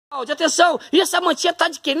Atenção, e essa mantinha tá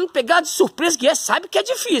querendo pegar de surpresa, que sabe que é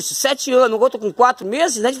difícil. 7 anos, agora tô com 4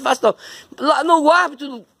 meses, não é fácil não. Lá no o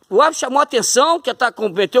árbitro chamou a atenção, que tá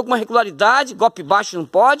cometeu alguma irregularidade, golpe baixo não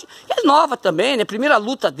pode. É nova também, né? Primeira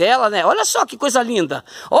luta dela, né? Olha só que coisa linda.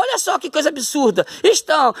 Olha só que coisa absurda.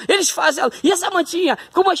 Eles fazem. E essa mantinha,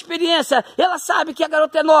 com uma experiência, ela sabe que a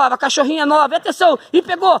garota é nova, a cachorrinha é nova. Atenção, e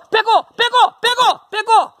pegou.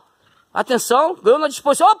 Atenção, ganhou na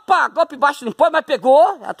disposição. Opa, golpe baixo não pode, mas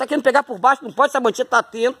pegou. Ela tá querendo pegar por baixo, não pode. Essa mantinha tá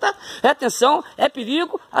atenta. Atenção, é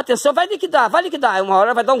perigo. Atenção, vai liquidar. Uma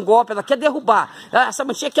hora vai dar um golpe, ela quer derrubar. Essa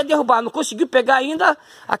mantinha quer derrubar, não conseguiu pegar ainda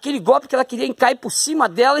aquele golpe que ela queria cair por cima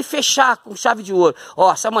dela e fechar com chave de ouro.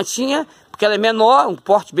 Ó, essa mantinha, porque ela é menor, um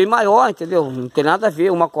porte bem maior, entendeu? Não tem nada a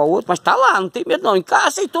ver uma com a outra, mas tá lá, não tem medo não.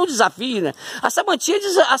 Aceitou o desafio, né? Essa mantinha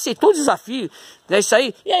aceitou o desafio. É isso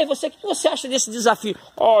aí. E aí, o que você acha desse desafio?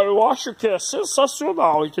 Eu acho que é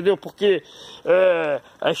sensacional, entendeu? Porque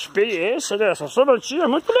a experiência dessa samantinha é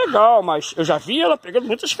muito legal, mas eu já vi ela pegando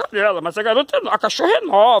muitas cadelas, mas a cachorra é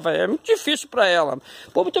nova, é muito difícil para ela.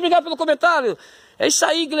 Pô, muito obrigado pelo comentário. É isso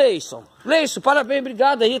aí, Gleison. Gleison, parabéns,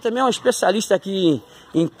 obrigado aí. Também é um especialista aqui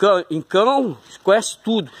em cão, conhece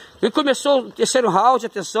tudo. E começou o terceiro round,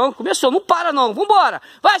 atenção, começou, não para não, vambora.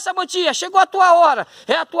 Vai, Samatinha, chegou a tua hora,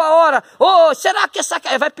 é a tua hora. Ô, será que essa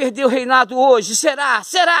vai perder o reinado hoje? Será?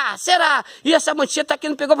 E essa Samatinha tá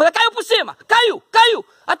querendo pegar, caiu por cima, caiu.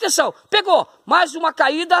 Atenção, pegou, mais uma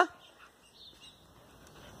caída.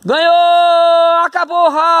 Ganhou! Acabou o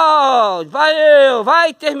round!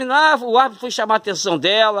 Vai terminar. O árbitro foi chamar a atenção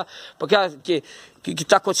dela, porque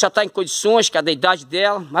já está em condições, que é da idade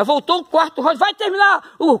dela. Mas voltou o quarto round. Vai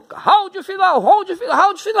terminar o round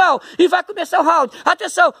final. E vai começar o round.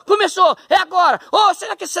 Atenção, começou. É agora.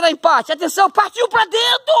 Será que será empate? Atenção, partiu pra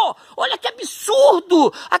dentro. Olha que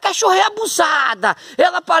absurdo. A cachorra é abusada.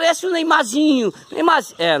 Ela parece um Neymarzinho.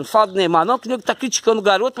 Não falo do Neymar não, que o nego tá criticando o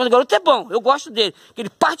garoto, mas o garoto é bom. Eu gosto dele. Que ele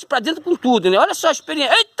parte pra dentro com tudo, né? Olha só a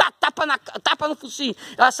experiência. Eita, tapa no focinho.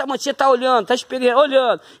 Essa mantinha tá olhando, tá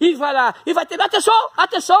olhando. E vai lá. E vai ter.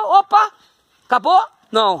 Atenção, opa, acabou?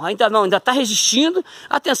 Não, ainda não, ainda tá resistindo.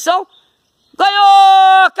 Atenção,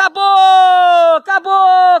 ganhou, acabou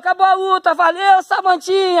a luta, valeu,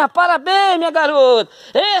 Samatinha, parabéns, minha garota.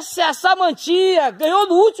 Essa é a Samatinha, ganhou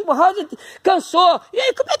no último round, cansou. E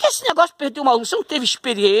aí, como é que esse negócio perdeu uma luta? Você não teve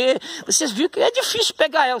experiência, vocês viram que é difícil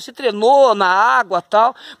pegar ela, você treinou na água e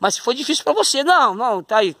tal, mas foi difícil pra você. Não,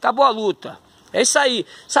 tá aí, acabou a luta. É isso aí,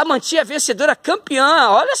 Samatinha vencedora campeã,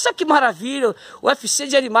 olha só que maravilha, o UFC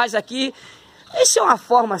de animais aqui. Essa é uma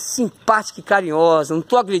forma simpática e carinhosa, não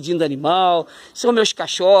estou agredindo animal, são meus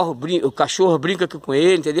cachorros, o cachorro brinca aqui com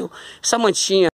ele, entendeu? Samatinha.